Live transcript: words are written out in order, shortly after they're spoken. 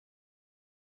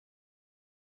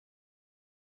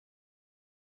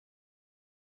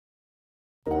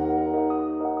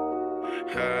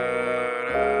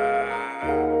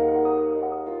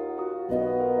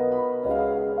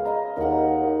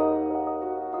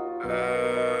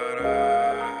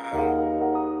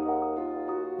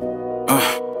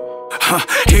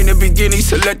In the beginning,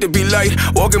 so let it be light.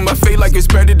 Walking my faith like it's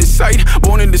better to sight.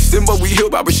 Born in December, we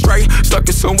healed by restraint. Stuck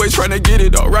in some way, trying to get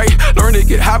it all right. Learn to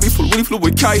get high before we flew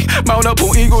with kite. Mount up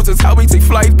on eagles, that's how we take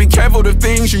flight. Be careful the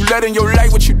things you let in your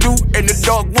light. What you do in the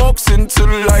dark walks into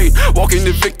the light. Walking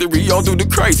to victory all through the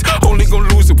Christ. Only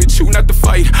gonna lose it with you, not the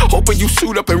fight. Hoping you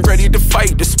suit up and ready to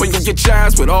fight. To swing on your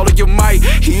giants with all of your might.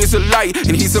 He is a light,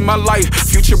 and he's in my life.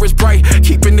 Future is bright,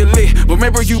 keeping it lit.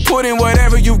 Remember you put in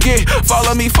whatever you get.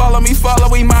 Follow me, follow me, follow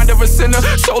me. Mind of a sinner,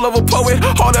 soul of a poet.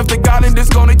 Heart of the God, and it's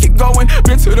gonna keep going.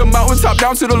 Been to the mountain top,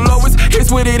 down to the lowest.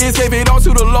 Here's what it is, gave it all to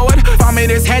the Lord. Find me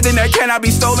this hand and that cannot be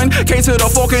stolen. Came to the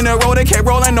fork in the road and kept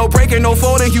rolling. No breaking, no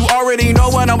folding. You already know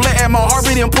when I'm letting my heart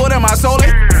beat and putting my soul in.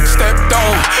 Stepped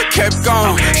on, kept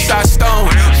gone. Shot stone,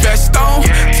 vest on,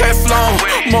 Teflon.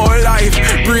 More life,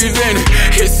 breathe in,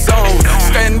 his song.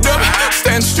 Stand up,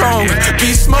 stand strong.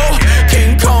 Beast mode,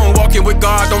 King Kong. Walking with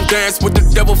God, don't dance with the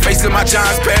devil. Facing my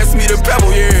giants, pass me the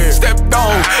pebble, yeah. Stepped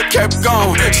on, kept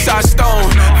gone. Shot stone,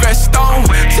 vest on,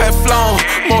 Teflon.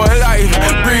 More life,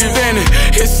 breathe in,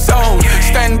 his song.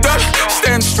 Stand up,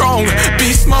 stand strong.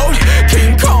 Beast mode,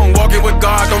 King Kong. Walking with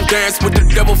God, don't dance with the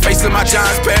devil. Facing my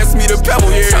giants, pass me the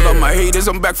pebble, yeah. Tell all my haters,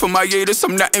 I'm back for my haters.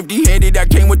 I'm not empty-handed, I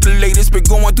came with the latest. Been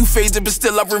going through phases, but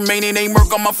still I remain in. Ain't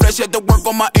work on my flesh, had to work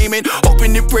on my aiming.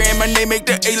 Hoping and praying my name make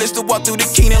the A-list. To walk through the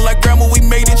Keenan like grandma, we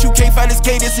made it. You can't fight this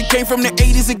cadence, it came from the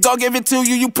 80s. And God gave it to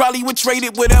you, you probably would trade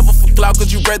it. Whatever for clout,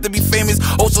 cause you'd rather be famous.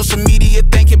 Oh, social media,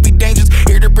 think it be dangerous.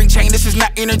 Here to bring change, this is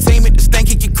not entertainment. This thing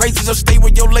can get crazy, so stay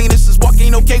with your lane. This is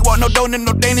walking okay, walk no donut,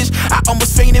 no Danish. I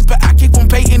almost fainted, but I keep on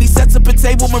paying. He sets up a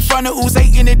table in front of who's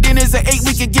hating. And dinner's at 8,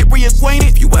 we can get reacquainted.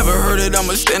 If you ever heard it, I'm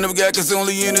a stand-up guy, cause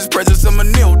only in his presence I'ma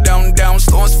kneel down, down.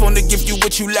 Slow and fun to give you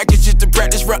what you lack, it's just to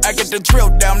practice, real, I get the drill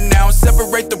down now.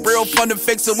 Separate the real from the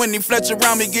fake, so when they fletch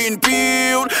around me getting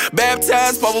peeled.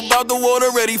 Baptized, pop about the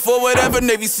water, ready for whatever,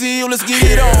 Navy SEAL, let's get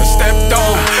it on. Stepped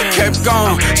on, kept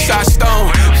gone, shot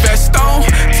stone, vest on,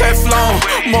 Teflon.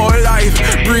 More life,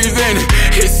 breathe in,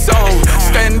 his song.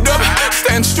 Stand up,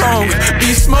 stand strong,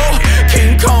 beast mode,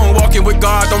 King Kong. Walking with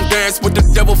God, don't dance with the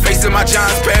devil. Facing my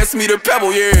giants, pass me the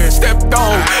pebble, yeah. Stepped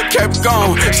on, kept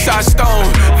gone, shot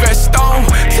stone, vest on,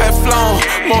 Teflon.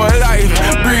 More life,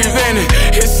 breathe in,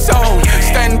 his song.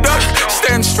 Stand up,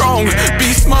 stand strong,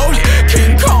 beast mode,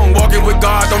 King Kong. Walking with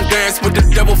God, don't dance with the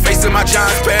devil. Facing my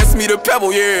giants, pass me the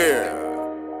pebble, yeah.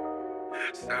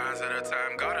 Signs of the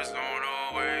time, God is on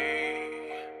our way.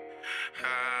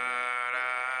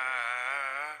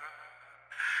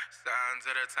 Signs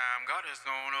of the time, God is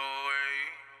on our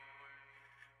way.